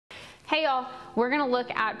Hey y'all, we're gonna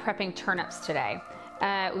look at prepping turnips today.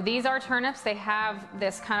 These are turnips. They have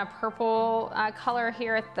this kind of purple color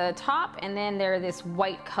here at the top, and then they're this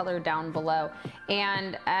white color down below.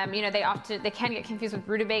 And you know, they can get confused with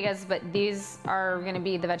rutabagas, but these are going to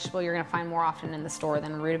be the vegetable you're going to find more often in the store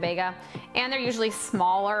than a rutabaga. And they're usually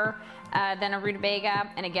smaller than a rutabaga.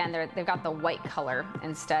 And again, they've got the white color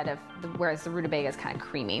instead of whereas the rutabaga is kind of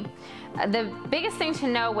creamy. The biggest thing to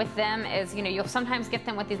know with them is, you know, you'll sometimes get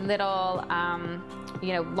them with these little,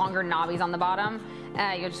 you know, longer knobbies on the bottom.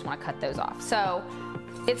 You'll just want to cut those off. So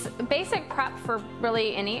it's basic prep for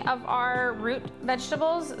really any of our root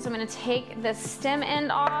vegetables. So I'm going to take the stem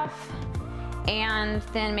end off and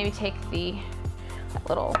then maybe take that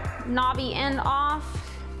little knobby end off.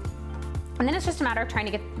 And then it's just a matter of trying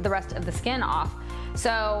to get the rest of the skin off.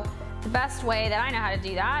 So the best way that I know how to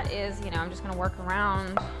do that is, you know, I'm just going to work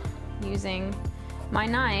around using my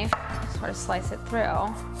knife, sort of slice it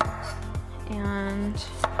through and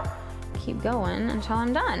keep going until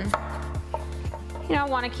I'm done. You know, I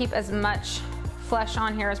want to keep as much flesh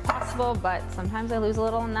on here as possible, but sometimes I lose a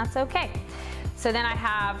little and that's okay. So then I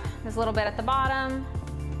have this little bit at the bottom.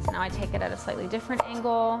 So now I take it at a slightly different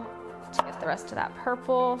angle to get the rest of that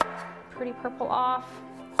pretty purple off.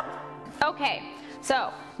 Okay,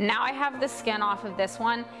 so now I have the skin off of this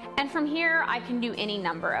one, and from here I can do any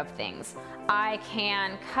number of things. I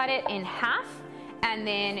can cut it in half and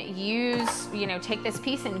then take this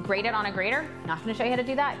piece and grate it on a grater. Not gonna show you how to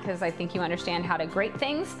do that because I think you understand how to grate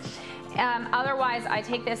things. Otherwise, I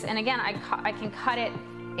take this and again, I can cut it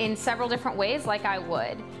in several different ways like I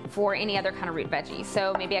would for any other kind of root veggie.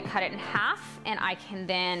 So maybe I cut it in half and I can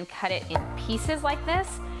then cut it in pieces like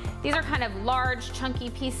this. These are kind of large,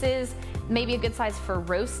 chunky pieces, maybe a good size for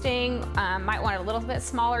roasting. Might want it a little bit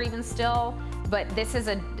smaller even still, but this is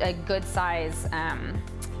a good size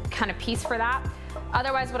kind of piece for that.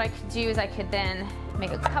 Otherwise, what I could do is I could then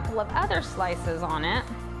make a couple of other slices on it.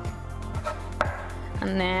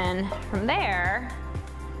 And then from there,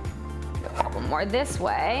 do a couple more this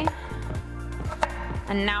way.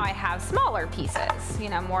 And now I have smaller pieces, you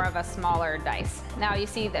know, more of a smaller dice. Now you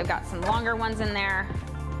see they've got some longer ones in there.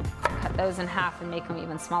 Cut those in half and make them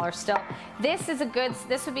even smaller still. This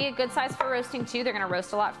would be a good size for roasting too. They're gonna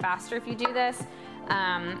roast a lot faster if you do this.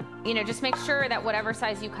 You know, just make sure that whatever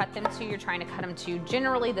size you cut them to, you're trying to cut them to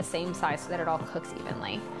generally the same size so that it all cooks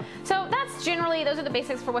evenly. So those are the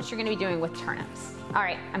basics for what you're gonna be doing with turnips. All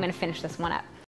right, I'm gonna finish this one up.